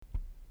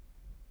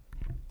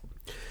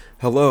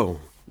Hello,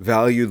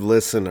 valued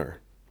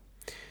listener.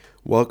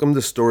 Welcome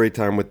to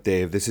Storytime with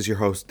Dave. This is your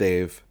host,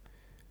 Dave.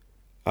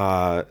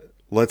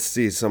 Let's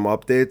see some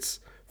updates.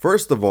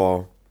 First of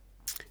all,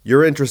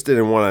 you're interested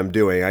in what I'm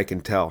doing. I can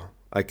tell.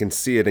 I can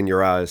see it in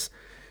your eyes.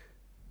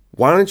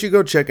 Why don't you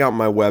go check out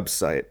my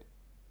website,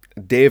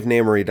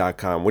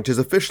 davenamery.com, which is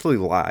officially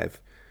live,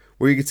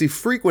 where you can see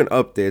frequent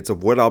updates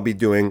of what I'll be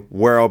doing,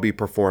 where I'll be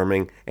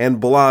performing, and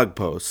blog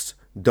posts.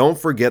 Don't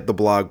forget the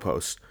blog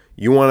posts.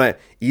 You want an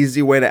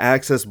easy way to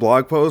access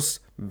blog posts?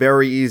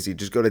 Very easy.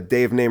 Just go to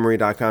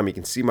davenamery.com. You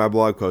can see my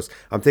blog posts.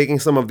 I'm taking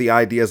some of the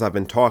ideas I've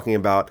been talking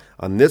about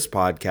on this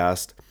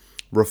podcast,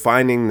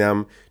 refining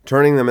them,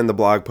 turning them into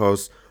blog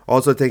posts,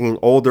 also taking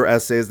older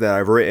essays that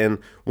I've written.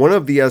 One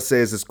of the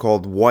essays is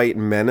called White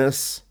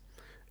Menace,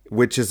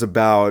 which is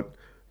about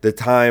the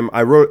time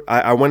I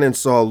went and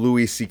saw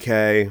Louis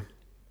C.K.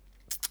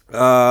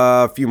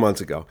 A few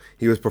months ago.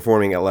 He was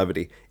performing at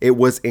Levity. It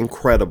was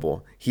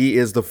incredible. He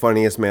is the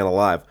funniest man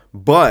alive.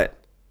 But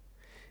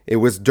it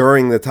was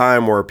during the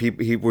time where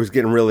he was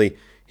getting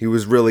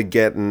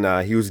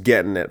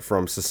it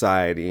from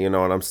society. You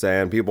know what I'm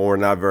saying? People were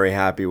not very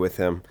happy with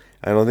him.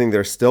 I don't think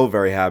they're still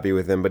very happy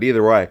with him. But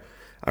either way,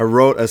 I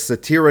wrote a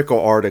satirical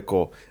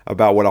article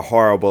about what a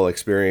horrible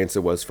experience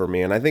it was for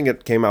me. And I think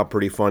it came out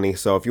pretty funny.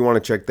 So if you want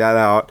to check that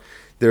out,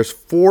 there's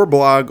 4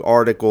 blog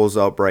articles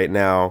up right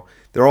now.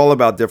 They're all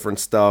about different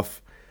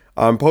stuff.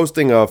 I'm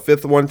posting a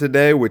 5th one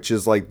today, which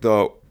is like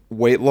the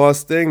weight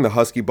loss thing, the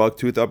Husky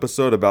Bucktooth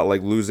episode about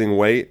like losing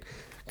weight.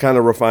 Kind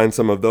of refine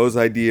some of those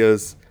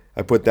ideas.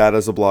 I put that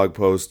as a blog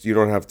post. You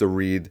don't have to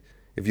read.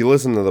 If you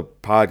listen to the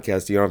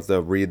podcast, you don't have to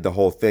read the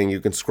whole thing. You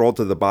can scroll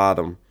to the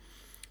bottom.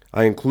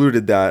 I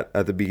included that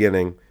at the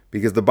beginning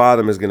because the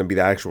bottom is going to be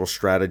the actual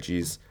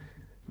strategies.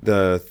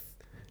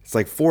 It's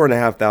like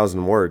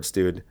 4,500 words,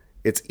 dude.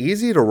 It's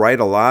easy to write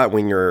a lot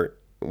when you're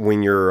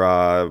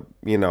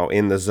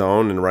in the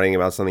zone and writing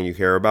about something you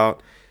care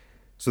about.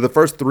 So the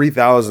first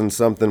 3,000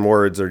 something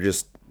words are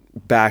just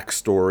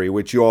backstory,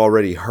 which you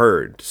already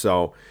heard.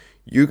 So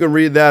you can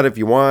read that if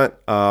you want,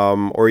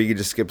 or you can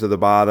just skip to the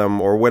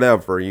bottom or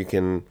whatever. You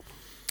can,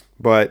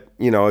 but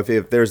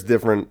if there's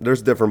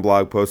different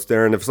blog posts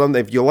there, and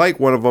if you like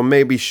one of them,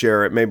 maybe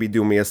share it. Maybe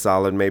do me a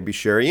solid. Maybe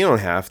share it. You don't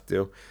have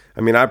to. I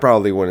mean, I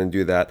probably wouldn't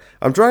do that.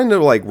 I'm trying to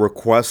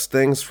request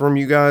things from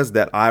you guys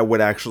that I would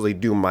actually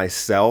do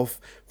myself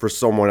for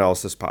someone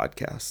else's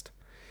podcast.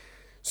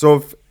 So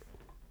if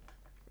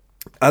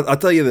I'll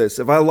tell you this,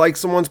 if I like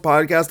someone's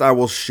podcast, I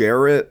will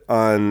share it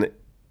on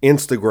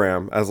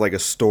Instagram as like a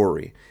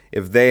story.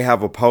 If they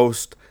have a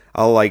post,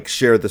 I'll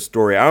share the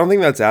story. I don't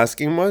think that's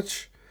asking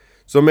much.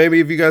 So maybe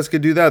if you guys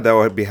could do that, that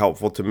would be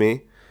helpful to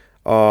me.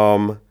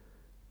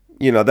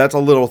 That's a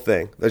little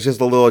thing. That's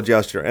just a little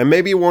gesture. And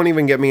maybe it won't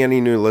even get me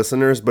any new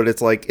listeners, but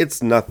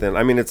it's nothing.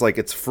 I mean,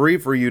 it's free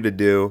for you to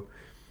do.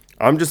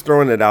 I'm just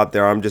throwing it out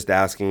there. I'm just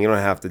asking. You don't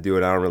have to do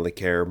it. I don't really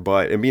care,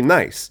 but it'd be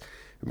nice.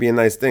 It'd be a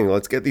nice thing.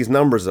 Let's get these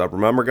numbers up.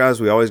 Remember, guys,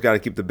 we always got to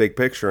keep the big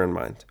picture in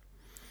mind.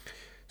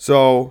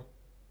 So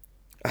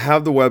I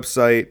have the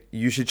website.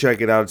 You should check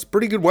it out. It's a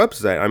pretty good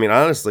website. I mean,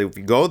 honestly, if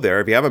you go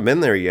there, if you haven't been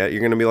there yet,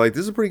 you're going to be like,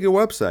 this is a pretty good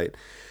website.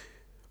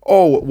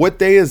 Oh, what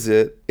day is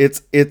it? It's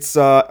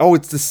the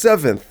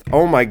 7th.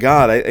 Oh my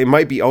God, it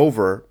might be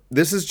over.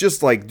 This is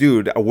just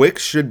dude,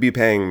 Wix should be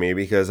paying me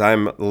because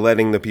I'm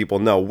letting the people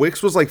know.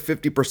 Wix was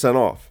 50%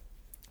 off.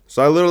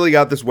 So I literally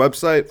got this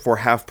website for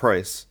half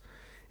price.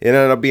 It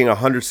ended up being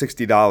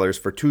 $160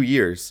 for 2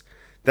 years.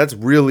 That's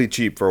really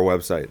cheap for a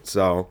website.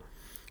 So,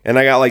 and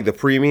I got the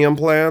premium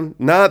plan,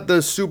 not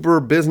the super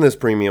business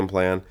premium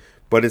plan,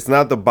 but it's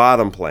not the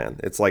bottom plan.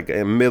 It's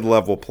a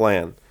mid-level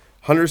plan.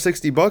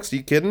 $160? Are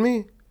you kidding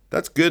me?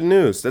 That's good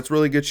news. That's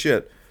really good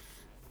shit.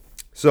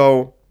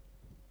 So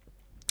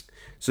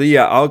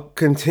yeah, I'll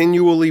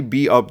continually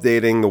be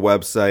updating the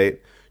website,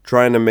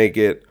 trying to make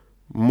it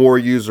more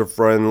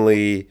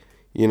user-friendly,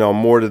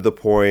 more to the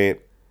point,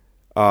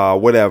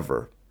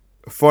 whatever,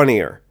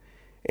 funnier.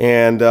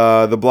 And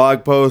the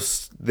blog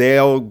posts,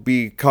 they'll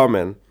be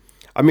coming.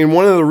 I mean,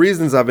 one of the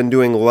reasons I've been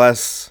doing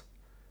less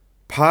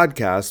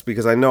podcasts,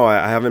 because I know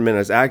I haven't been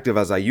as active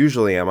as I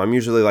usually am. I'm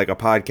usually a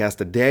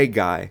podcast a day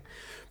guy.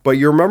 But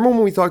you remember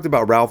when we talked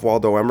about Ralph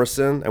Waldo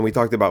Emerson and we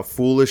talked about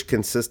foolish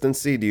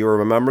consistency? Do you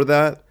remember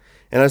that?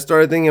 And I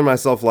started thinking to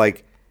myself,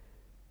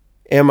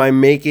 am I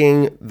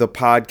making the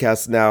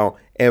podcast now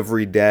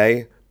every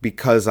day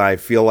because I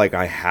feel like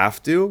I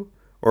have to?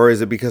 Or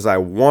is it because I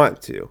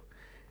want to?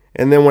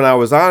 And then when I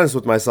was honest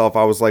with myself,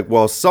 I was like,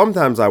 well,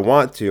 sometimes I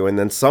want to, and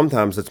then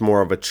sometimes it's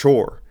more of a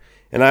chore.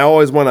 And I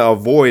always want to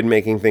avoid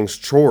making things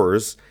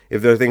chores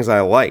if they're things I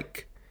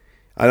like.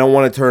 I don't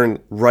want to turn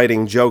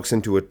writing jokes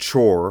into a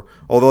chore,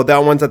 although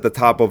that one's at the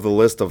top of the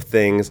list of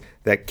things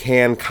that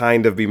can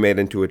kind of be made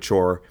into a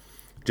chore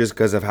just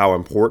because of how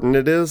important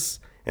it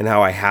is and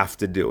how I have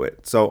to do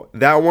it. So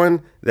that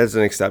one, that's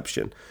an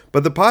exception.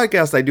 But the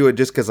podcast, I do it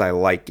just because I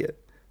like it.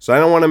 So I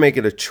don't want to make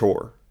it a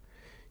chore.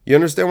 You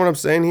understand what I'm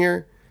saying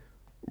here?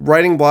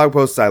 Writing blog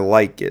posts, I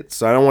like it.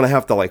 So I don't want to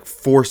have to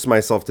force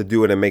myself to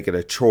do it and make it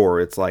a chore.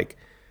 It's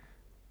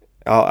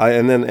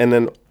And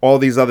then all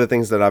these other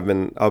things that I've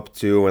been up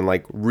to and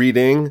like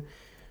reading.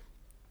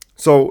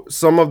 So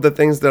some of the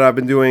things that I've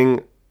been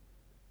doing,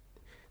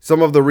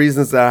 some of the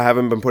reasons that I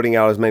haven't been putting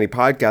out as many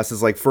podcasts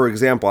is like, for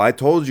example, I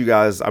told you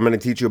guys I'm going to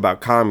teach you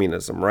about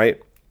communism,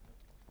 right?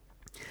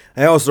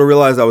 I also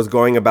realized I was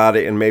going about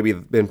it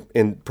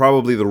in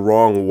probably the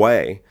wrong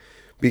way,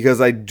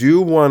 because I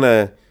do want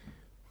to,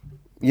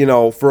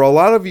 for a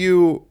lot of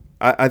you,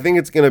 I think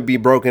it's going to be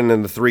broken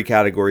into three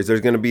categories.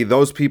 There's going to be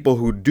those people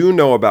who do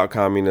know about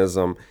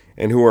communism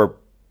and who are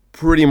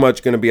pretty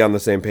much going to be on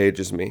the same page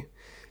as me.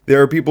 There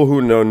are people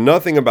who know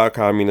nothing about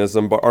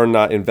communism but are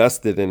not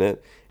invested in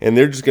it, and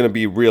they're just going to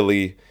be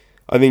really,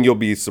 I think you'll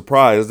be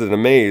surprised and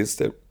amazed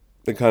at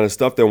the kind of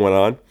stuff that went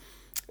on.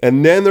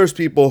 And then there's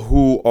people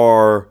who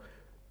are,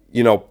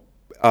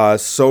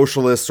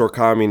 socialists or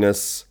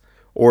communists,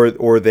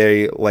 or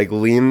they like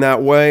lean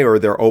that way, or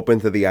they're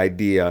open to the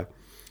idea.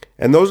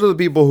 And those are the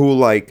people who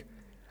like,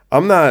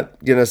 I'm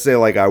not going to say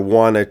like I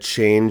want to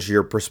change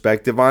your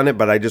perspective on it,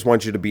 but I just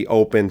want you to be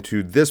open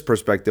to this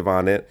perspective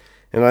on it.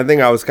 And I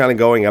think I was kind of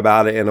going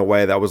about it in a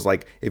way that was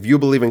like, if you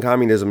believe in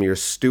communism, you're a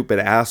stupid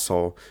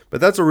asshole.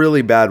 But that's a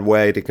really bad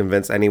way to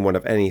convince anyone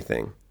of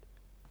anything.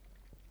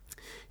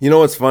 You know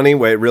what's funny?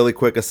 Wait, really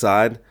quick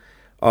aside.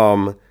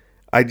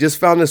 I just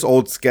found this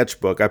old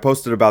sketchbook. I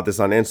posted about this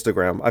on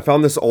Instagram. I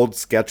found this old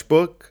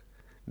sketchbook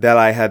that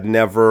I had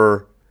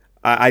never,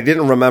 I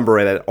didn't remember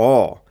it at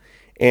all.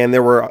 And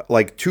there were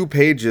like 2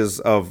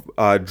 pages of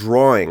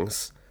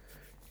drawings.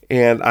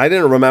 And I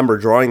didn't remember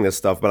drawing this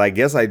stuff, but I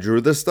guess I drew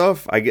this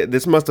stuff.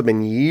 This must have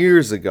been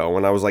years ago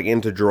when I was like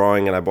into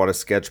drawing, and I bought a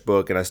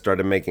sketchbook and I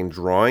started making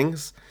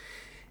drawings.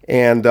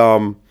 And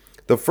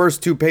the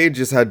first 2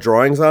 pages had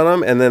drawings on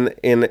them, and then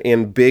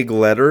in big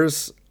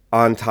letters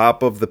on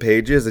top of the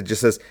pages, it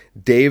just says,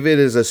 "David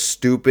is a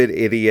stupid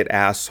idiot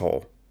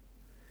asshole."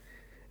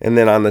 And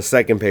then on the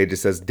second page, it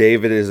says,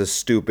 "David is a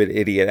stupid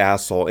idiot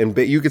asshole." And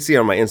you can see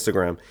on my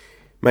Instagram.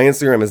 My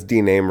Instagram is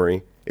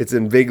dnamery. It's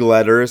in big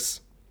letters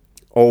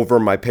over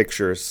my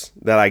pictures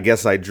that I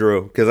guess I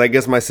drew, because I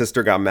guess my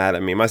sister got mad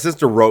at me. My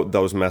sister wrote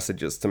those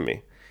messages to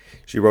me.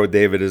 She wrote,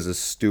 "David is a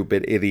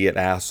stupid idiot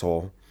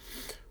asshole,"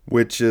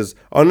 which is,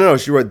 oh no,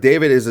 she wrote,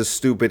 "David is a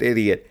stupid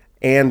idiot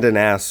and an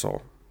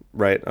asshole,"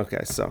 right? Okay,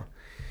 so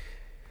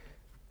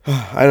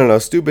I don't know,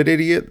 stupid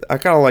idiot. I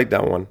kind of like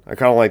that one.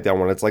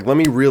 It's like, let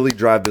me really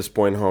drive this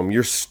point home.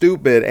 You're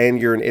stupid and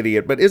you're an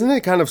idiot, but isn't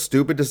it kind of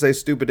stupid to say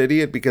stupid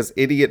idiot, because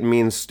idiot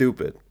means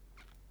stupid?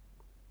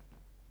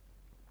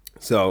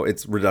 So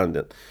it's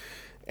redundant.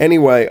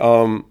 Anyway,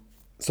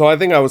 so I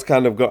think I was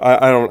kind of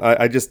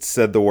I just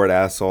said the word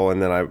asshole,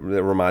 and then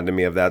it reminded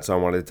me of that, so I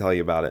wanted to tell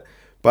you about it.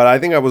 But I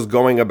think I was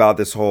going about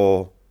this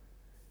whole,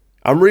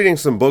 I'm reading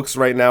some books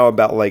right now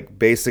about like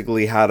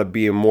basically how to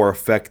be a more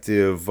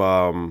effective,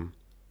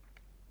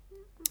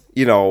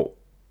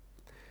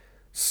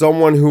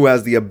 someone who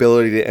has the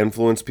ability to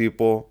influence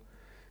people,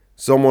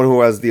 someone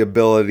who has the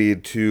ability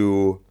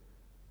to,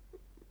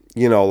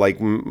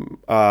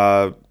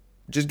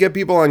 just get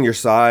people on your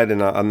side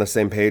and on the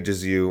same page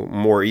as you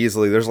more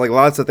easily. There's like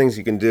lots of things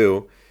you can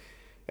do,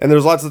 and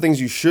there's lots of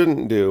things you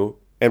shouldn't do.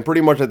 And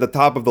pretty much at the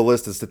top of the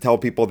list is to tell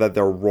people that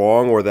they're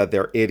wrong or that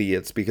they're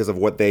idiots because of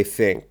what they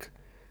think.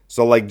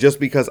 So like, just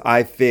because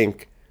I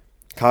think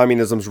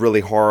communism's really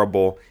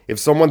horrible, if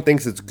someone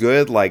thinks it's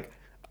good, like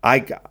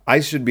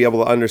I should be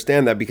able to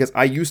understand that, because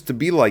I used to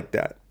be like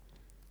that.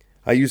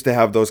 I used to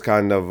have those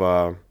kind of,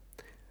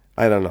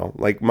 I don't know,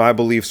 like my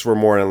beliefs were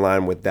more in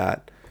line with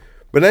that.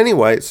 But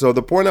anyway, so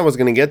the point I was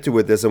going to get to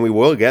with this, and we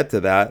will get to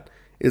that,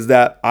 is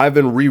that I've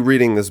been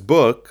rereading this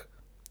book,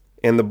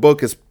 and the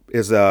book is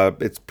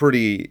it's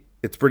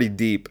pretty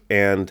deep.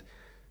 And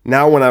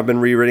now when I've been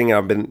rereading,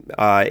 I've been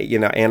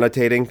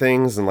annotating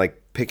things and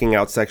like picking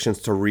out sections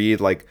to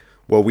read, like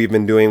what we've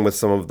been doing with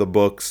some of the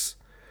books,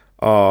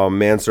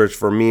 Man's Search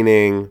for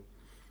Meaning,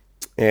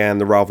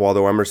 and the Ralph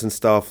Waldo Emerson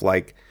stuff.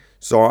 Like,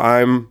 so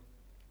I'm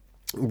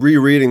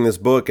rereading this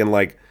book and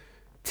like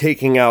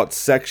taking out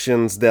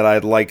sections that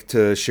I'd like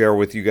to share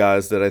with you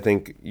guys that I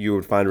think you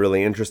would find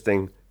really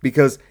interesting,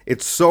 because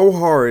it's so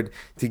hard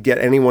to get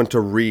anyone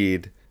to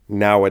read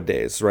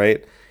nowadays,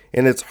 right?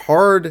 And it's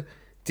hard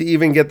to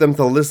even get them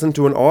to listen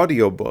to an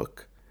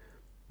audiobook.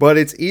 But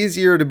it's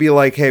easier to be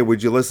like, "Hey,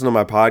 would you listen to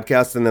my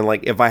podcast?" And then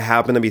like, if I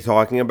happen to be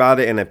talking about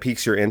it and it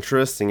piques your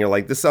interest and you're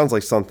like, "This sounds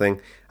like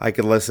something I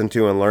could listen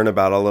to and learn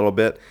about a little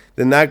bit,"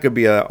 then that could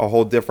be a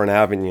whole different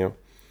avenue.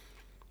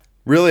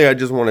 Really, I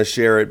just want to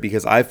share it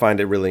because I find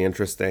it really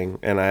interesting,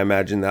 and I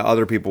imagine that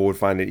other people would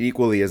find it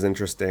equally as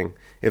interesting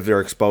if they're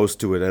exposed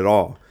to it at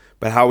all.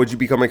 But how would you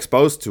become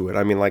exposed to it?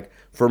 I mean, like,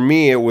 for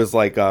me, it was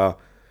like a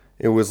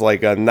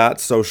not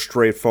so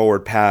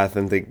straightforward path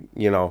into,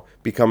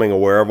 becoming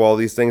aware of all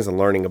these things and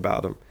learning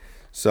about them.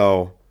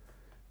 So,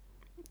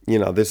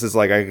 this is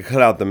like, I could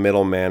cut out the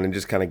middleman and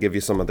just kind of give you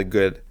some of the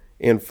good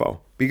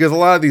info, because a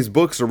lot of these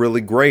books are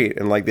really great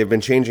and like they've been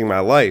changing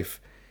my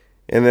life.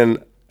 And then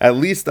at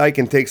least I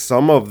can take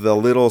some of the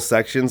little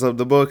sections of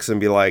the books and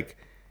be like,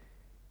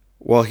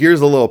 Well, here's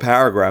a little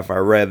paragraph I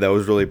read that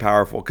was really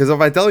powerful. Because if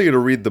I tell you to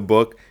read the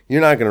book, you're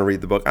not going to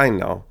read the book. I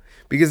know.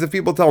 Because if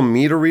people tell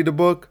me to read a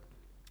book,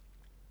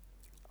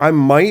 I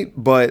might,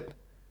 but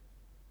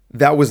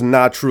that was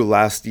not true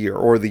last year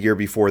or the year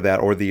before that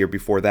or the year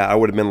before that. I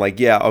would have been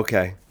like, yeah,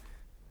 okay.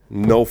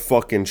 No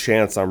fucking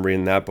chance I'm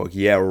reading that book.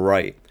 Yeah,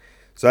 right.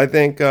 So I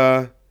think,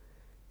 I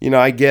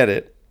get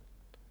it.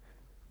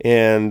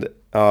 And,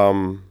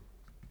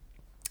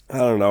 I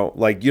don't know.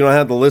 Like, you don't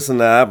have to listen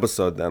to that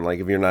episode then. Like,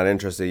 if you're not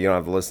interested, you don't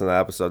have to listen to that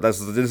episode. This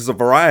is a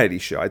variety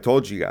show. I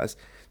told you guys.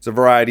 It's a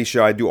variety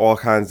show. I do all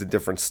kinds of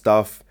different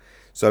stuff.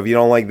 So if you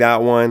don't like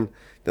that one,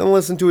 then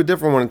listen to a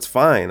different one. It's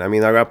fine. I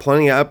mean, I got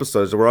plenty of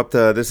episodes. We're up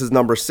to, this is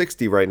number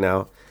 60 right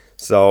now.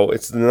 So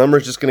the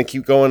number's just going to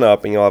keep going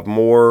up, and you'll have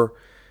more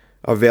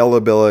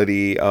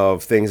availability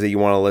of things that you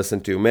want to listen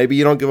to. Maybe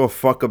you don't give a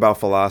fuck about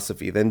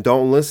philosophy. Then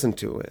don't listen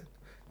to it.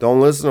 Don't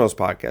listen to those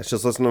podcasts.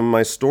 Just listen to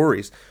my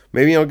stories.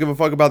 Maybe you don't give a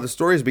fuck about the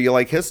stories, but you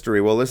like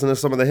history. Well, listen to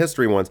some of the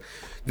history ones.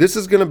 This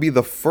is going to be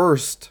the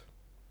first.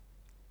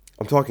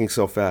 I'm talking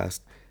so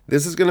fast.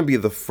 This is going to be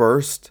the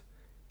first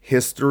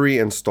history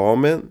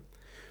installment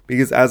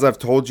because, as I've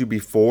told you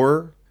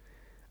before,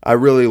 I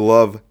really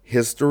love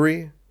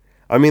history.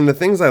 I mean, the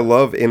things I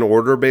love in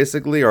order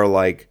basically are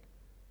like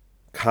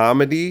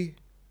comedy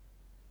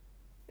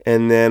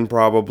and then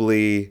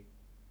probably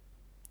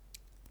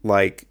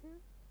like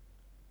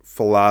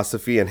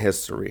philosophy and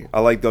history. I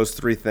like those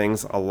three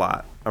things a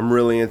lot. I'm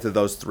really into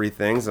those three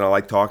things and I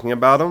like talking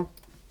about them.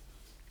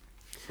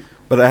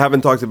 But I haven't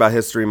talked about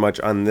history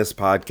much on this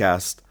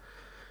podcast.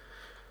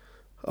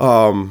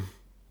 A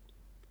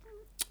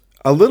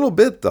little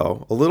bit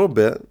though, a little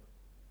bit.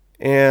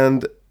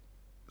 And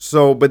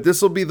so, but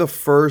this will be the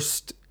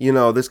first,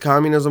 this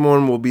communism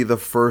one will be the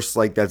first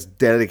like that's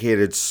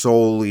dedicated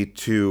solely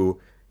to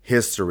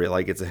history.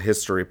 Like it's a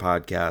history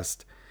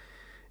podcast.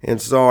 And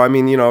so, I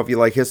mean, if you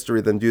like history,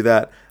 then do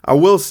that. I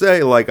will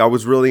say, like, I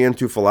was really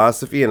into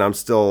philosophy and I'm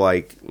still,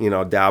 like,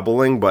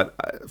 dabbling. But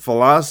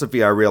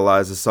philosophy, I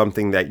realize, is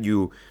something that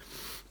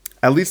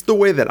at least the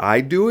way that I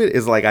do it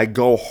is, like, I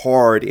go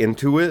hard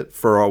into it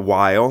for a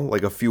while,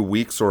 like a few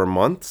weeks or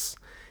months.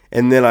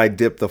 And then I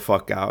dip the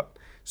fuck out.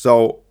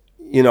 So,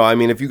 I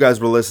mean, if you guys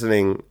were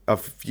listening a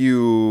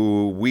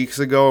few weeks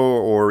ago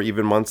or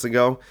even months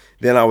ago,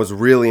 then I was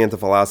really into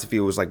philosophy.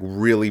 It was like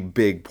really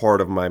big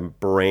part of my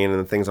brain and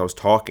the things I was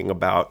talking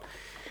about.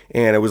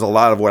 And it was a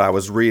lot of what I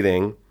was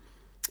reading.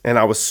 And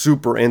I was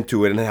super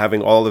into it and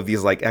having all of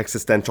these like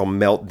existential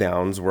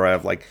meltdowns where I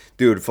have like,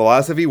 dude,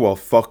 philosophy will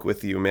fuck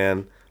with you,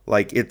 man.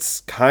 Like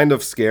it's kind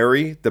of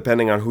scary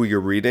depending on who you're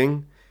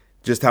reading,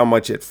 just how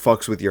much it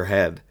fucks with your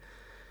head.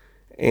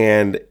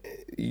 And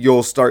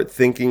you'll start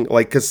thinking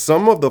like, because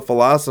some of the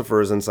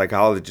philosophers and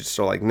psychologists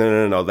are like,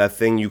 no, that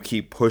thing you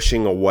keep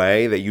pushing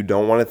away that you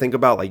don't want to think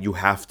about, like you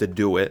have to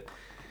do it.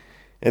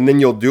 And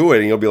then you'll do it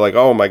and you'll be like,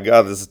 oh my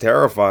God, this is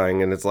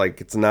terrifying. And it's like,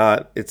 it's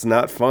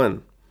not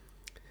fun.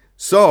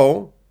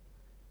 So,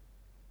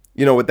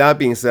 with that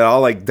being said,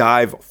 I'll like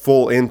dive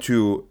full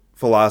into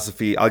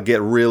philosophy. I'll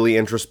get really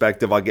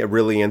introspective. I'll get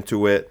really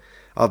into it.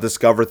 I'll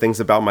discover things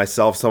about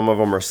myself. Some of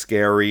them are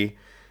scary.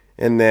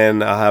 And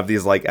then I'll have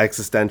these like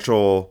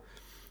existential,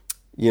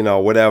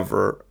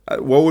 whatever.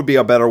 What would be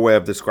a better way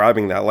of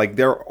describing that? Like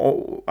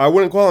I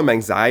wouldn't call them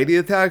anxiety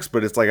attacks,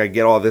 but it's like I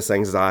get all this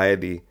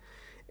anxiety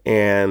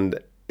and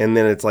then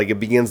it's like it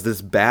begins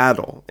this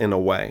battle in a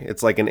way.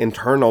 It's like an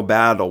internal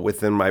battle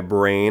within my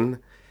brain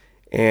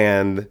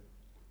and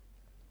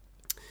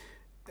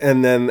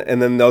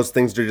then those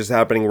things are just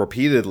happening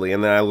repeatedly.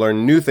 And then I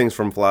learn new things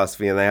from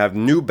philosophy and I have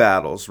new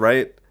battles,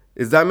 right?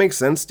 Does that make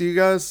sense to you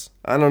guys?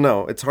 I don't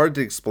know. It's hard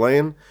to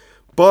explain.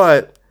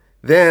 But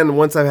then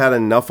once I've had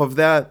enough of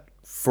that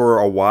for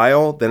a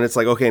while, then it's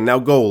like, okay, now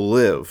go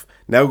live.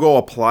 Now go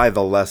apply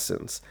the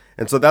lessons.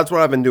 And so that's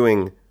what I've been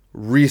doing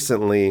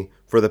recently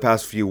for the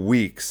past few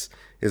weeks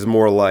is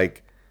more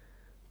like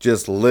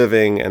just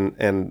living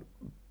and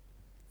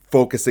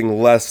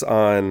focusing less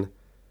on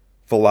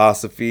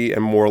philosophy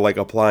and more like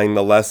applying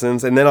the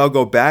lessons. And then I'll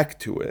go back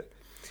to it.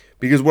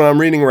 Because what I'm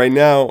reading right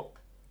now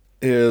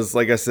is,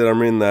 like I said, I'm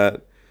reading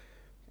that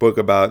book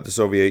about the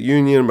Soviet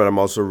Union, but I'm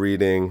also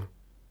reading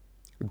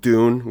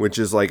Dune, which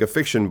is like a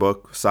fiction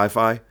book,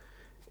 sci-fi.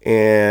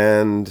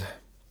 And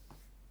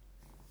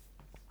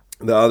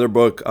the other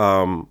book,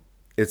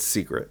 it's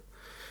Secret.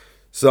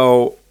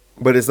 So,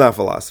 but it's not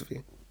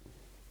philosophy.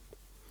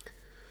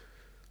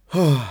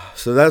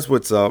 So that's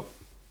what's up.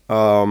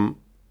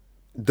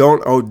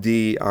 Don't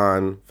OD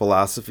on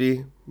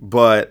philosophy,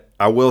 but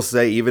I will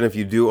say, even if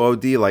you do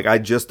OD, like I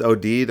just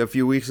OD'd a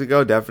few weeks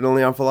ago,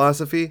 definitely on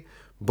philosophy,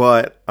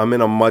 but I'm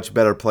in a much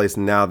better place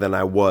now than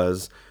I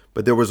was.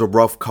 But there was a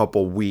rough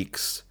couple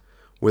weeks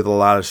with a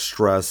lot of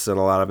stress and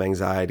a lot of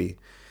anxiety.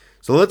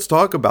 So let's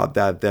talk about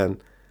that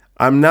then.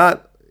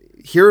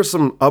 Here are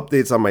some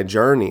updates on my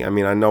journey. I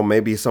mean, I know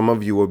maybe some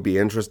of you would be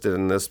interested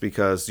in this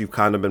because you've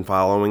kind of been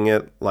following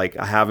it. Like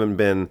I haven't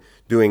been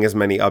doing as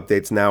many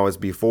updates now as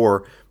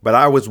before, but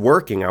I was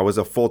working. I was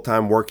a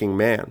full-time working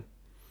man.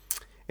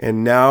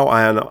 And now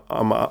I'm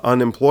an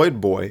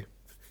unemployed boy.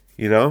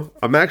 you know?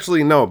 I'm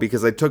actually, no,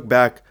 because I took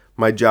back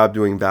my job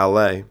doing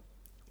valet,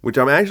 which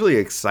I'm actually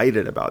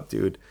excited about,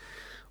 dude.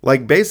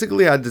 Like,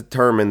 basically, I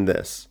determined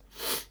this.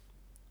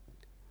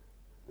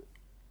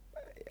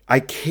 I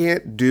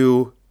can't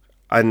do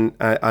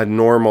a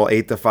normal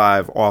 8 to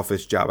 5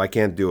 office job. I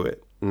can't do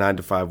it. 9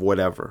 to 5,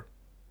 whatever.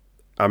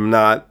 I'm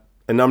not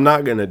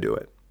going to do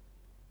it.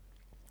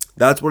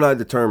 That's what I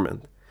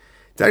determined.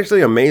 It's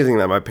actually amazing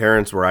that my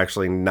parents were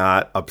actually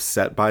not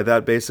upset by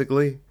that,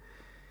 basically.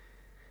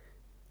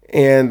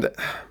 And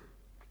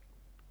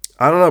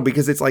I don't know,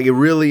 because it's like, it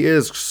really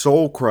is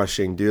soul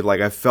crushing, dude.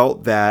 Like, I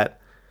felt that.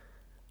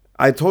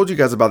 I told you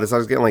guys about this. I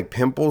was getting like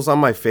pimples on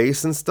my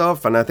face and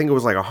stuff. And I think it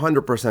was like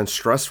 100%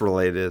 stress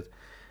related.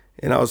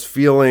 And I was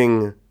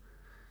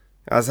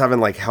having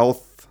like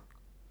health,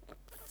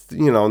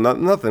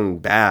 nothing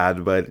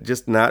bad, but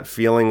just not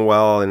feeling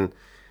well. And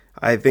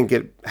I think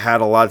it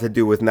had a lot to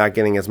do with not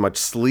getting as much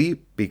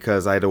sleep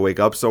because I had to wake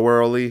up so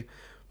early.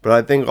 But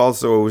I think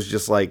also it was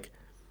just like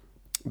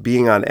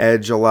being on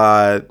edge a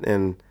lot.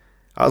 And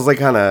I was like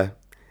kind of,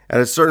 at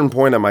a certain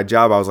point at my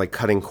job, I was like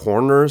cutting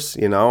corners,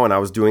 and I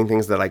was doing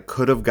things that I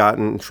could have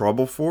gotten in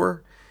trouble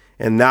for.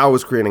 And that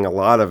was creating a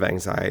lot of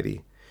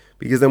anxiety.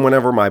 Because then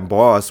whenever my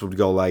boss would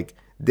go like,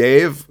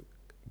 Dave,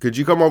 could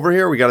you come over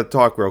here? We got to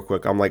talk real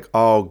quick. I'm like,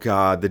 oh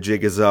God, the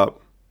jig is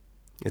up.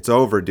 It's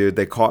over, dude.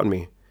 They caught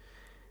me.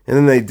 And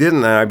then they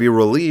didn't, and I'd be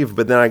relieved,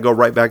 but then I'd go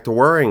right back to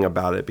worrying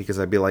about it because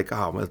I'd be like,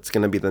 oh, well, it's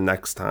going to be the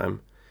next time.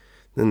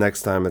 The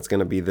next time it's going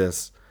to be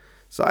this.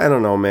 So I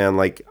don't know, man.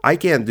 Like, I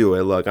can't do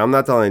it. Look, I'm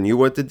not telling you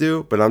what to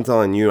do, but I'm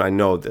telling you I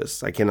know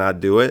this. I cannot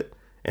do it,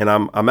 and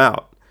I'm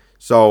out.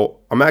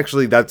 So I'm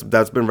actually, that's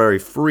been very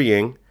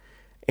freeing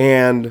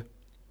and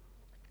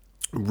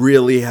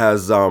really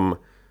has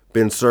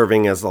been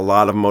serving as a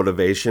lot of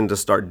motivation to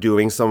start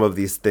doing some of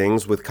these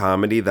things with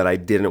comedy that I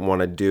didn't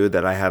want to do,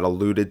 that I had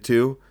alluded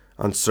to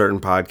on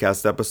certain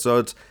podcast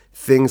episodes.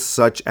 Things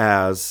such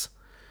as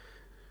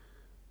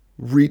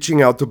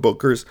reaching out to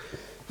bookers.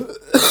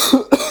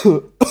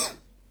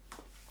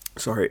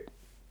 Sorry.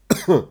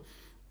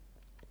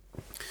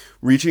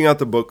 Reaching out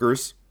to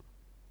bookers,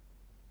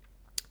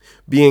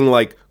 being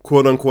like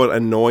quote unquote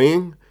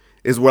annoying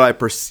is what I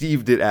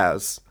perceived it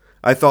as.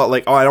 I thought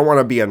like, oh, I don't want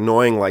to be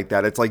annoying like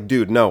that. It's like,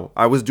 dude, no,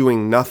 I was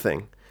doing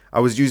nothing.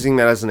 I was using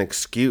that as an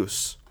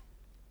excuse.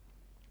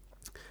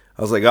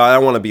 I was like, oh, I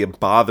don't want to be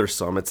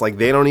bothersome. It's like,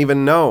 they don't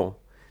even know.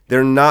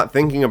 They're not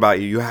thinking about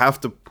you. You have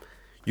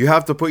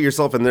to put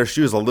yourself in their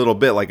shoes a little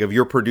bit. Like if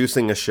you're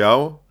producing a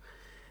show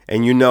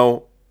and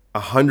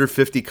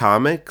 150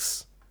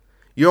 comics,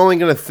 you're only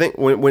going to think,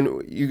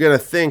 when you're going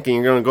to think and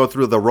you're going to go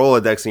through the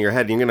Rolodex in your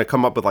head, and you're going to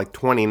come up with like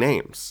 20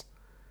 names,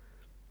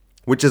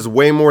 which is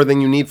way more than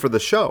you need for the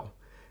show.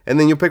 And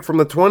then you pick from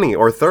the 20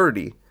 or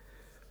 30.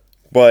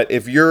 But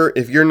if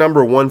you're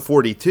number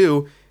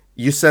 142,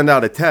 you send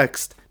out a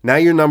text, now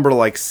you're number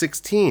like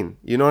 16.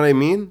 You know what I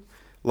mean?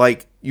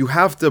 Like, you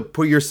have to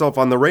put yourself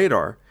on the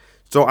radar.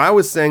 So I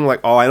was saying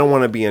like, oh, I don't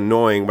want to be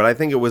annoying, but I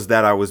think it was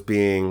that I was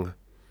being,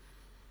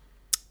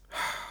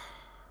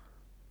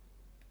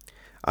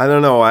 I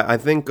don't know. I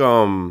think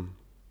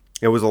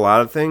it was a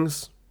lot of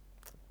things.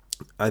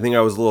 I think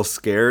I was a little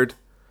scared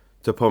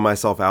to put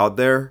myself out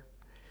there.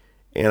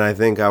 And I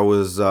think I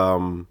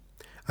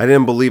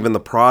didn't believe in the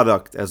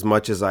product as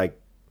much as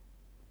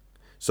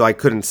so I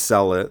couldn't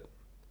sell it.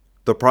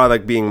 The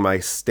product being my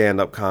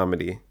stand-up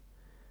comedy.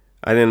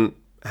 I didn't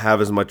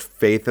have as much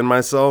faith in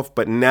myself,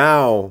 but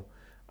now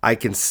I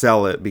can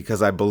sell it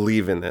because I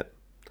believe in it.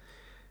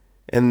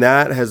 And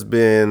that has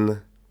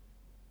been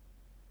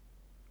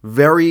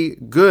very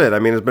good. I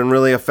mean, it's been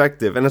really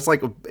effective. And it's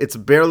like, it's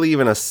barely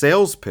even a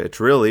sales pitch,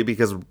 really,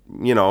 because,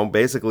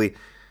 basically,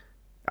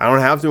 I don't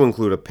have to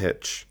include a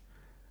pitch.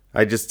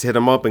 I just hit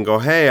them up and go,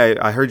 hey,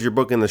 I heard you're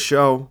booking the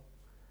show.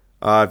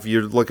 If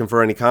you're looking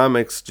for any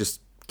comics, just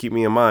keep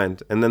me in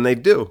mind. And then they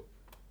do.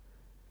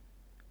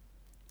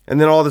 And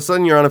then all of a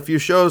sudden you're on a few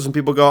shows and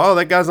people go, oh,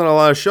 that guy's on a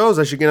lot of shows.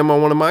 I should get him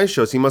on one of my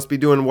shows. He must be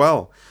doing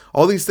well.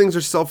 All these things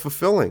are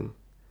self-fulfilling.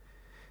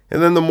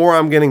 And then the more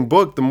I'm getting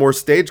booked, the more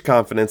stage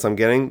confidence I'm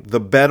getting,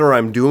 the better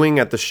I'm doing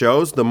at the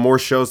shows, the more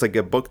shows I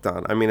get booked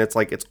on. I mean, it's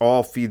like it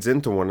all feeds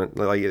into one,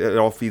 like it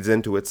all feeds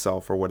into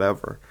itself or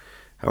whatever,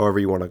 however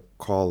you want to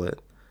call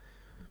it.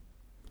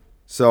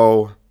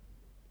 So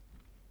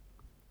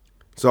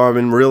I've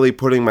been really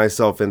putting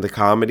myself into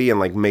comedy and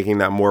like making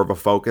that more of a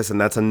focus. And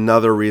that's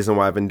another reason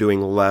why I've been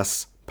doing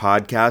less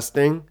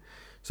podcasting.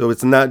 So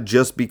it's not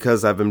just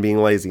because I've been being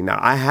lazy. Now,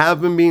 I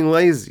have been being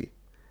lazy,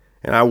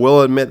 and I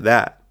will admit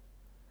that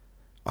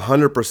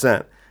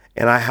 100%.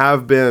 And I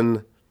have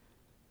been,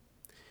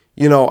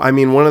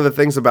 one of the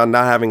things about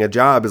not having a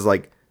job is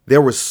like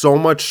there was so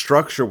much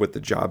structure with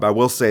the job. I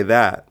will say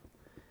that.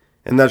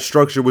 And that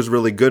structure was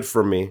really good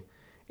for me.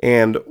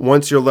 And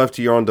once you're left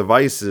to your own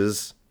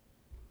devices,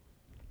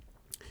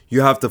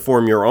 you have to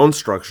form your own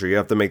structure. You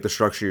have to make the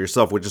structure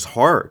yourself, which is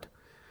hard.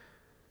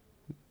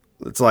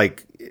 It's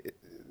like,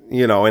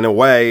 in a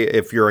way,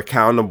 if you're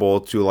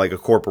accountable to like a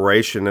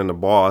corporation and a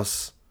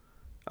boss,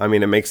 I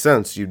mean, it makes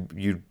sense.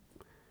 You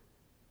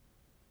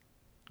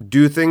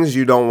do things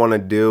you don't want to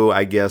do,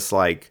 I guess,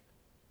 like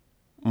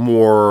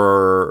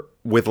more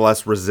with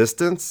less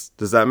resistance.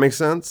 Does that make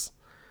sense?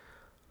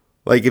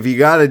 Like if you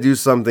got to do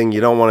something,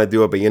 you don't want to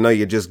do it, but you know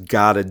you just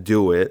got to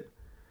do it.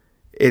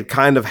 It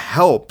kind of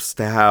helps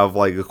to have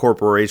like a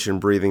corporation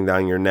breathing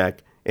down your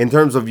neck in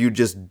terms of you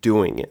just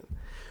doing it.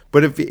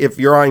 But if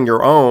you're on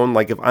your own,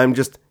 like if I'm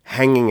just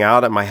hanging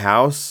out at my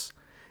house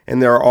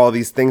and there are all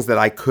these things that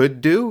I could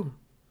do,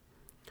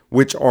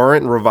 which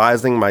aren't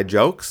revising my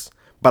jokes,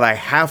 but I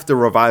have to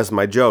revise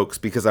my jokes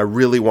because I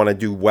really want to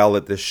do well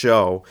at this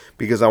show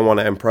because I want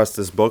to impress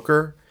this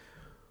booker,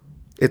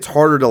 it's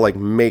harder to like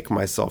make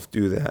myself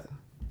do that.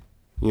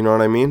 You know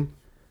what I mean?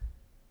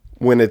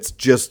 When it's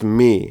just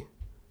me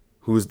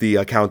who's the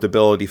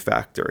accountability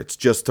factor. It's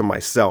just to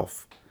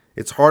myself.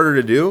 It's harder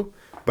to do,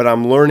 but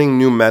I'm learning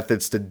new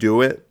methods to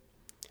do it.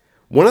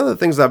 One of the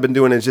things I've been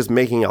doing is just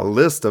making a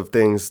list of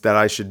things that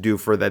I should do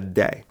for that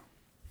day.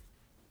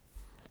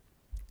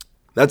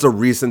 That's a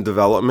recent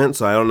development,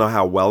 so I don't know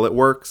how well it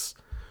works,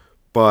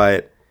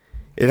 but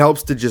it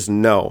helps to just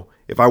know.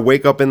 If I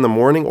wake up in the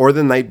morning or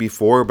the night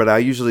before, but I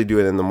usually do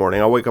it in the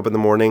morning. I'll wake up in the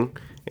morning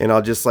and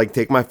I'll just like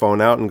take my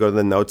phone out and go to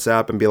the notes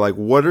app and be like,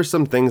 what are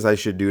some things I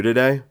should do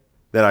today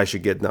that I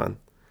should get done?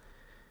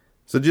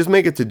 So just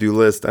make a to-do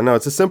list. I know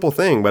it's a simple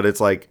thing, but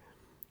it's like,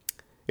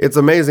 it's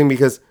amazing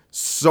because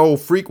so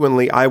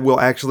frequently I will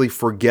actually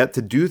forget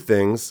to do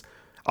things.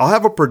 I'll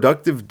have a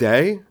productive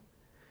day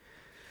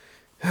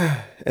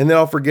and then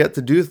I'll forget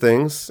to do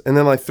things. And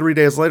then like 3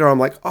 days later, I'm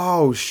like,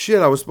 oh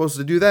shit, I was supposed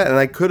to do that. And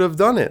I could have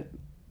done it.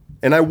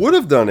 And I would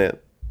have done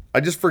it.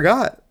 I just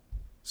forgot.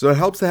 So it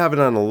helps to have it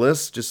on a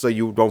list just so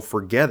you don't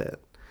forget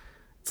it.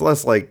 It's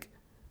less like,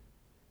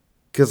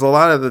 because a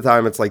lot of the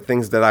time it's like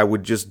things that I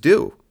would just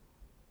do.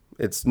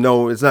 It's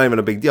not even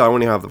a big deal. I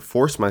wouldn't even have to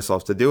force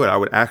myself to do it. I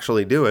would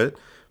actually do it,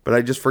 but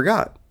I just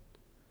forgot.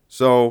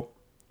 So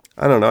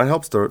I don't know. It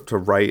helps to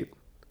write.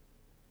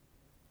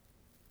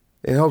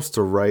 It helps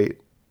to write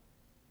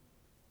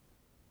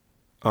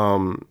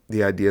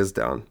the ideas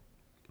down.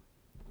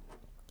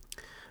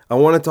 I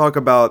want to talk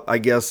about, I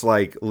guess,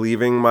 like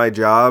leaving my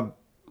job,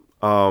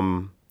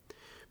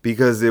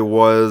 because it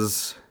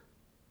was,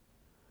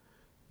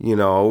 it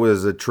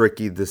was a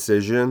tricky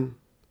decision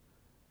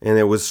and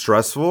it was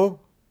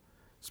stressful,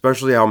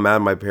 especially how mad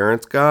my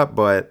parents got.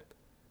 But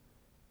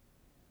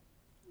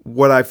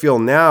what I feel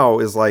now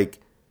is like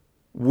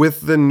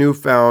with the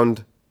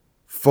newfound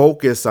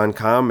focus on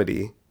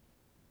comedy,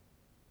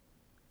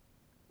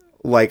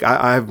 like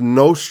I have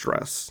no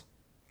stress.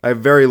 I have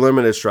very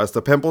limited stress.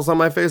 The pimples on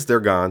my face, they're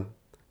gone.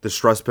 The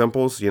stress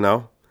pimples,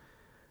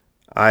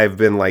 I've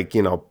been like,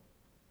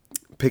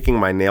 picking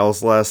my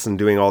nails less and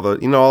doing all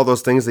all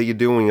those things that you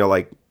do when you're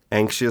like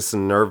anxious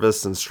and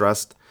nervous and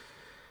stressed.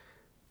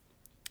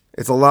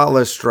 It's a lot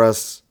less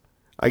stress.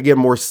 I get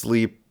more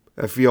sleep.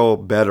 I feel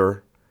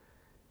better.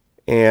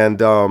 And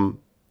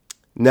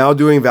now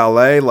doing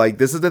valet, like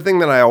this is the thing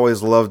that I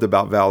always loved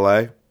about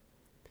valet.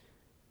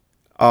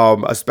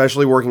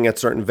 Especially working at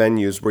certain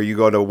venues where you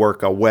go to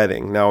work a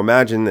wedding. Now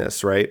imagine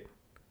this, right?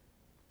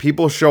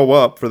 People show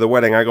up for the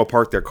wedding. I go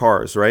park their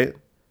cars, right?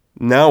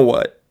 Now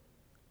what?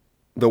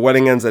 The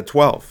wedding ends at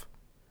 12.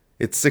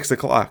 It's 6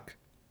 o'clock.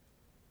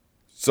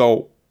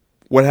 So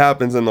what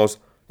happens in those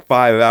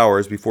 5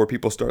 hours before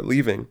people start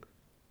leaving?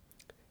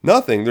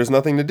 Nothing. There's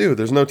nothing to do.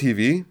 There's no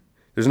TV.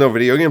 There's no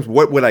video games.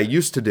 What would I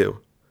used to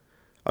do?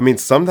 I mean,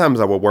 sometimes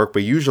I would work,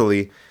 but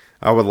usually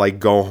I would like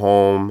go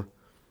home,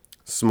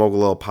 smoke a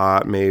little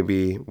pot,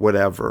 maybe,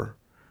 whatever.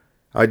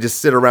 I just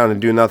sit around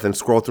and do nothing,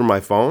 scroll through my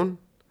phone.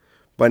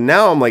 But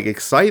now I'm like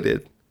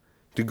excited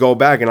to go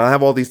back and I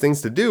have all these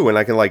things to do and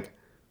I can like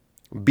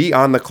be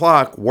on the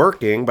clock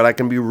working, but I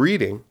can be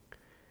reading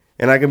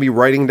and I can be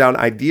writing down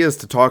ideas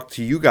to talk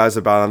to you guys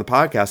about on the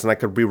podcast. And I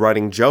could be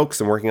writing jokes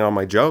and working on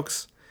my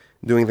jokes,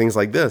 doing things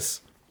like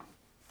this.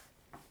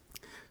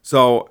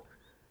 So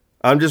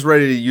I'm just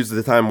ready to use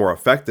the time more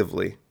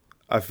effectively.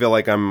 I feel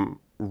like I'm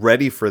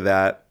ready for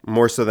that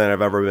more so than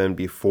I've ever been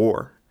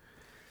before.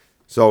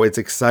 So it's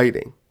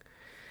exciting.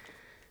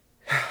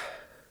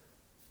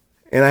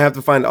 And I have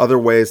to find other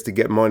ways to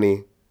get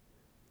money.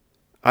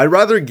 I'd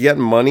rather get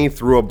money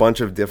through a bunch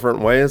of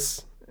different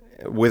ways,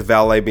 with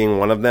valet being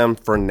one of them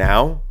for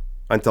now,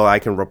 until I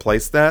can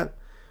replace that.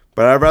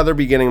 But I'd rather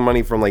be getting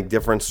money from like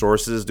different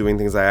sources, doing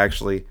things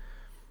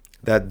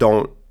that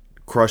don't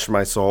crush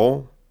my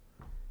soul,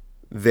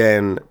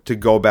 than to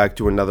go back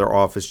to another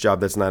office job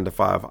that's 9 to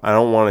 5. I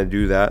don't want to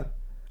do that.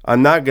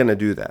 I'm not going to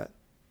do that.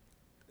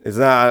 It's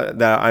not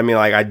that,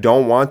 I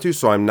don't want to,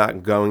 so I'm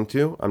not going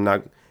to. I'm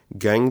not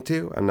going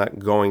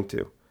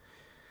to.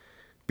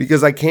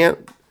 Because I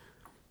can't,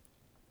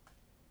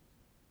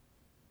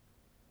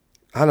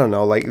 I don't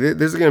know, like this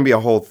is going to be a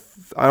whole,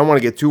 I don't want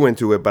to get too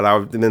into it, but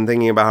I've been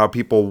thinking about how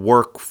people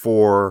work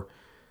for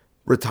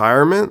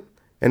retirement,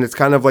 and it's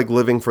kind of like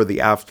living for the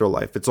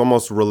afterlife. It's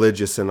almost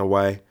religious in a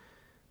way.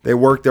 They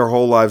work their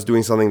whole lives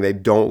doing something they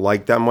don't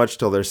like that much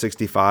till they're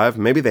 65.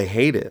 Maybe they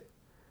hate it.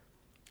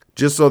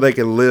 Just so they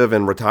can live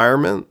in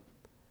retirement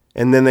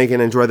and then they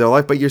can enjoy their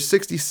life. But you're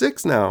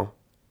 66 now.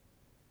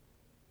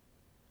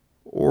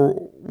 or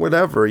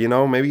whatever,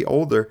 maybe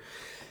older.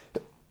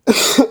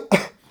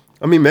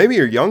 I mean, maybe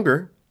you're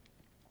younger.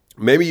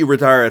 Maybe you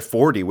retire at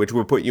 40, which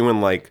would put you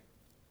in like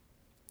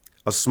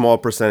a small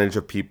percentage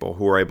of people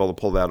who are able to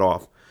pull that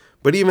off.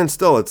 But even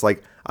still, it's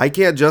like, I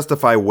can't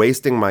justify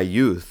wasting my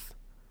youth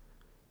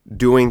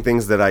doing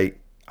things that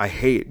I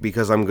hate,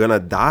 because I'm going to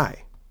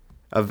die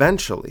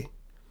eventually.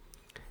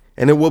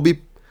 And it will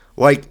be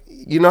like,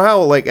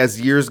 how like as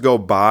years go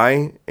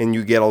by and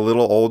you get a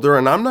little older,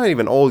 and I'm not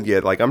even old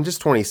yet, like I'm just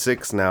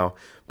 26 now,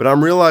 but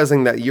I'm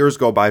realizing that years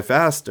go by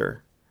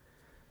faster.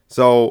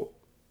 So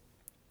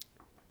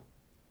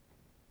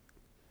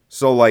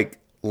like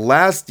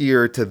last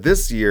year to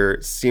this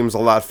year seems a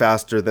lot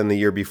faster than the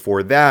year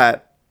before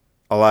that.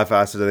 A lot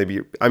faster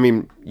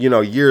than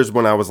years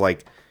when I was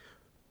like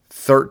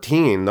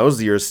 13,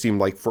 those years seemed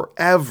like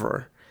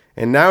forever.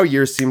 And now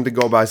years seem to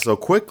go by so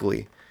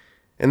quickly.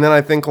 And then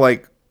I think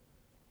like,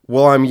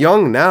 well, I'm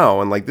young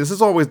now. And like, this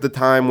is always the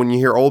time when you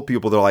hear old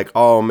people, they're like,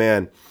 oh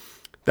man,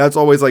 that's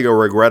always like a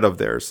regret of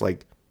theirs.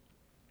 Like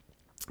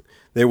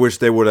they wish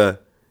they would have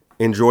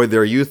enjoyed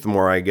their youth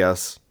more, I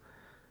guess.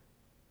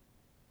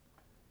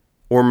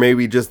 Or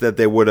maybe just that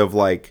they would have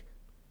like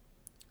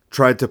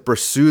tried to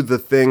pursue the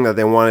thing that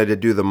they wanted to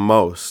do the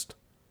most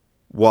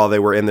while they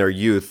were in their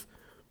youth,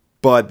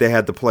 but they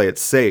had to play it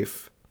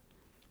safe.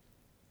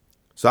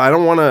 So I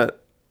don't want to,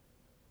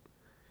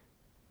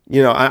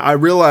 I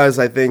realize,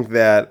 I think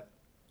that,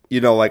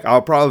 like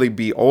I'll probably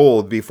be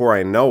old before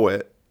I know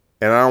it.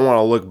 And I don't want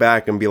to look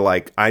back and be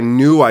like, I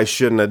knew I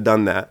shouldn't have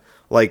done that.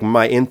 Like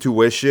my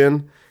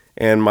intuition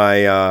and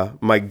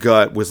my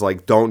gut was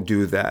like, don't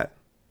do that.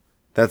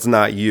 That's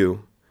not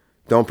you.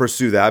 Don't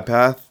pursue that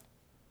path.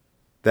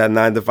 That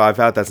 9-to-5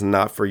 path, that's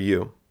not for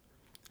you.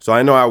 So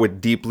I know I would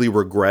deeply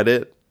regret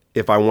it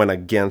if I went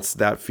against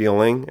that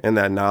feeling and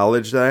that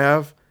knowledge that I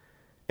have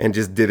and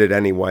just did it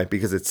anyway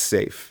because it's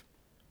safe.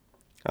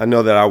 I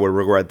know that I would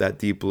regret that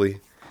deeply.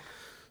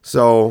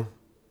 So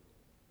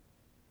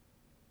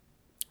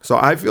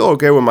I feel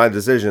okay with my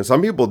decision.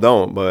 Some people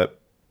don't, but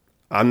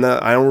I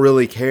don't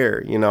really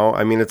care,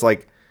 I mean, it's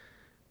like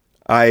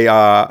I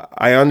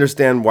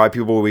understand why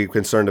people would be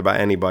concerned about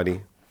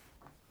anybody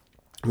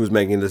who's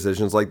making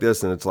decisions like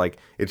this, and it's like,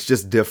 it's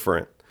just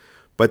different.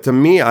 But to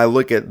me, I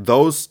look at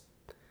those,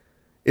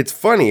 it's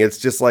funny, it's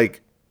just like,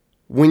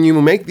 when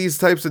you make these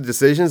types of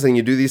decisions and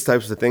you do these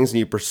types of things and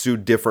you pursue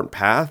different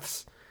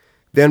paths,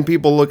 then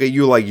people look at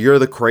you like you're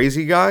the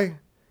crazy guy.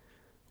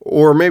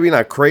 Or maybe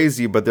not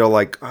crazy, but they're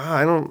like,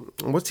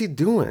 what's he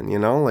doing?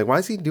 Like, why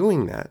is he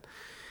doing that?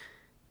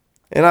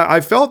 And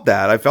I felt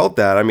that.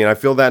 I mean, I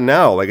feel that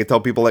now. Like I tell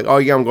people like, oh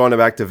yeah, I'm going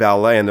back to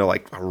valet. And they're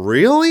like,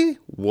 really?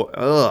 What?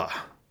 Ugh.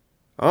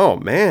 Oh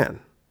man.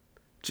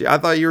 Gee, I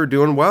thought you were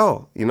doing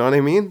well. You know what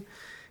I mean?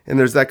 And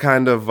there's that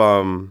kind of,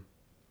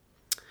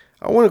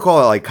 I wouldn't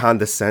call it like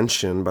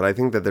condescension, but I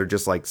think that they're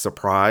just like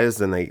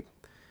surprised and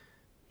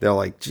they're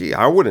like, gee,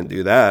 I wouldn't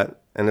do that.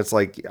 And it's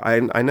like, I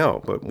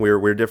know, but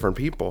we're different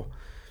people.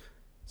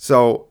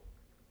 So,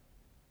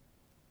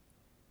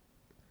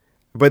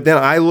 but then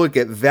I look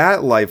at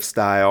that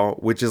lifestyle,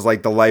 which is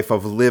like the life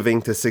of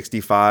living to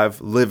 65,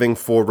 living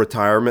for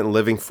retirement,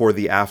 living for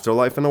the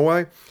afterlife in a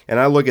way. And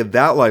I look at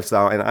that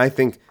lifestyle and I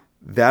think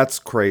that's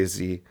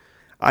crazy.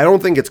 I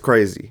don't think it's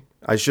crazy.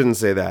 I shouldn't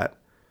say that.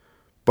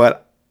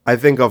 But I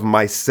think of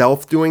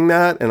myself doing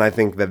that and I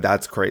think that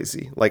that's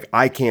crazy. Like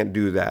I can't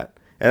do that.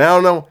 And I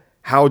don't know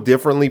how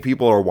differently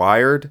people are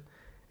wired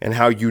and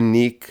how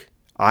unique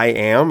I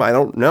am. I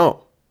don't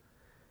know.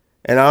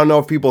 And I don't know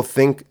if people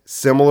think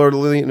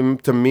similarly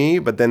to me,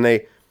 but then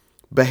they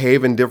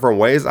behave in different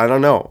ways. I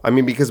don't know. I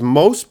mean, because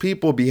most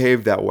people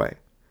behave that way.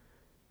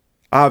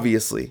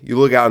 Obviously, you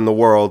look out in the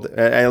world,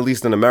 at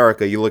least in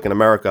America, you look in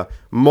America,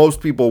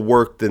 most people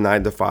work the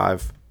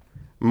 9-to-5.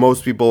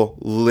 Most people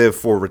live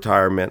for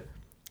retirement.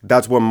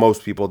 That's what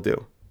most people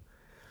do.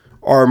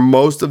 Are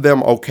most of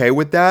them okay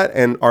with that?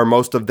 And are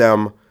most of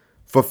them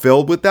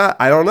fulfilled with that?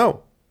 I don't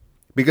know.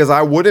 Because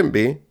I wouldn't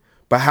be.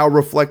 But how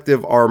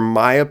reflective are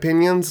my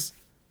opinions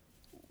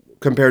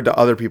compared to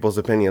other people's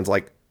opinions?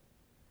 Like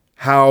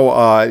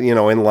how,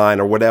 in line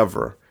or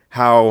whatever.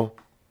 How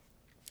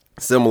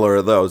similar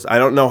are those? I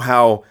don't know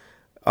how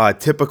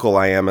typical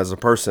I am as a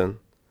person.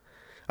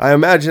 I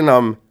imagine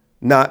I'm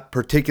not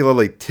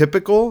particularly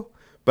typical,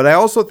 but I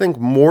also think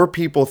more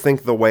people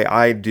think the way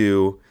I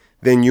do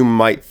than you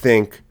might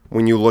think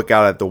when you look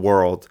out at the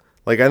world.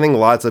 Like I think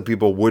lots of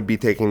people would be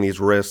taking these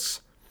risks.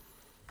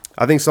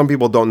 I think some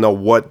people don't know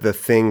what the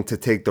thing to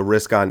take the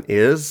risk on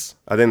is.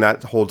 I think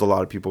that holds a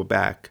lot of people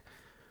back.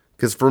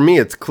 Because for me,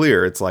 it's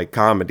clear. It's like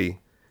comedy.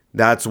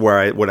 That's where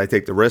I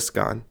take the risk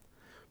on.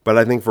 But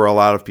I think for a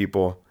lot of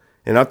people,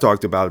 and I've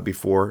talked about it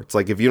before, it's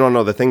like if you don't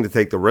know the thing to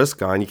take the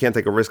risk on, you can't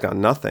take a risk on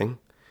nothing.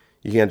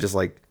 You can't just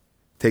like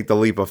take the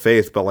leap of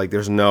faith, but like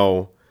there's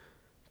no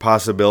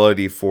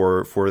possibility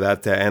for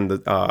that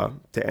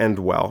to end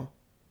well.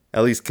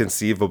 At least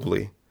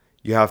conceivably.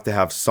 You have to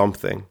have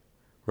something,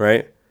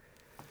 right?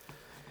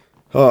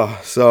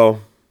 So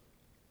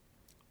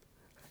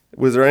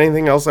was there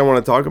anything else I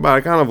want to talk about?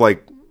 I kind of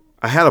like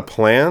I had a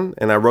plan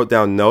and I wrote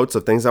down notes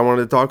of things I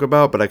wanted to talk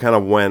about, but I kind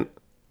of went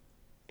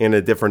in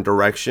a different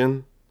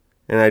direction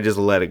and I just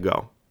let it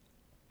go.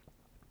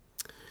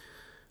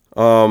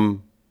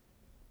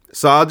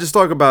 So I'll just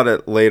talk about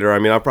it later. I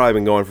mean, I've probably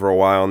been going for a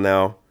while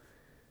now.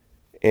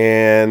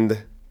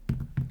 And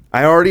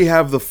I already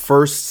have the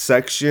first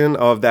section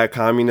of that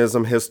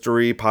communism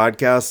history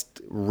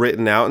podcast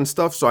written out and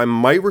stuff. So I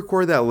might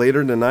record that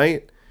later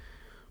tonight.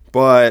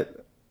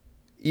 But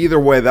either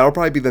way, that'll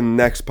probably be the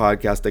next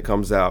podcast that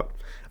comes out.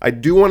 I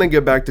do want to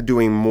get back to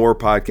doing more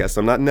podcasts.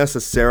 I'm not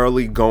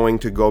necessarily going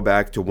to go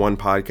back to one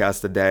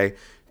podcast a day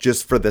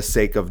just for the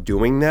sake of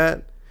doing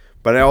that.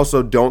 But I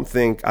also don't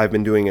think I've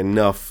been doing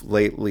enough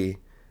lately.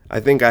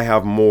 I think I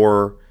have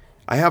more.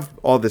 I have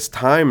all this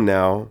time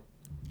now,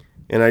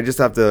 and I just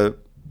have to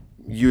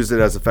use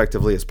it as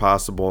effectively as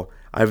possible.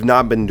 I've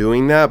not been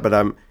doing that,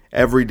 but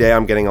every day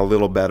I'm getting a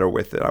little better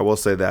with it. I will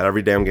say that.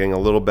 Every day I'm getting a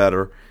little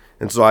better.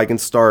 And so I can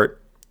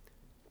start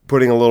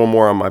putting a little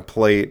more on my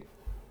plate.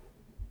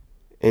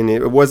 And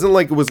it wasn't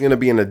like it was going to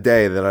be in a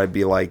day that I'd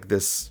be like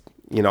this.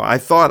 I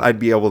thought I'd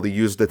be able to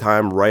use the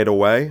time right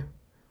away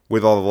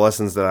with all the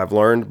lessons that I've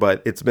learned,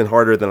 but it's been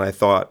harder than I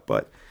thought.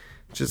 But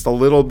just a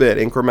little bit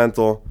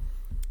incremental,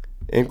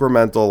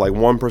 like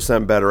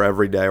 1% better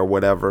every day or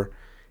whatever.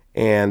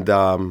 And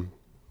so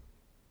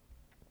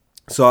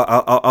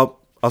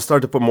I'll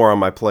start to put more on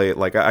my plate.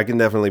 Like I can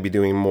definitely be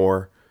doing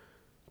more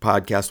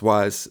podcast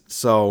wise.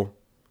 So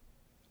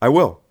I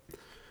will.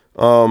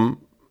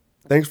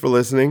 Thanks for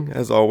listening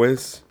as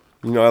always.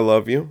 I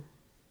love you.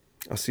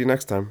 I'll see you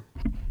next time.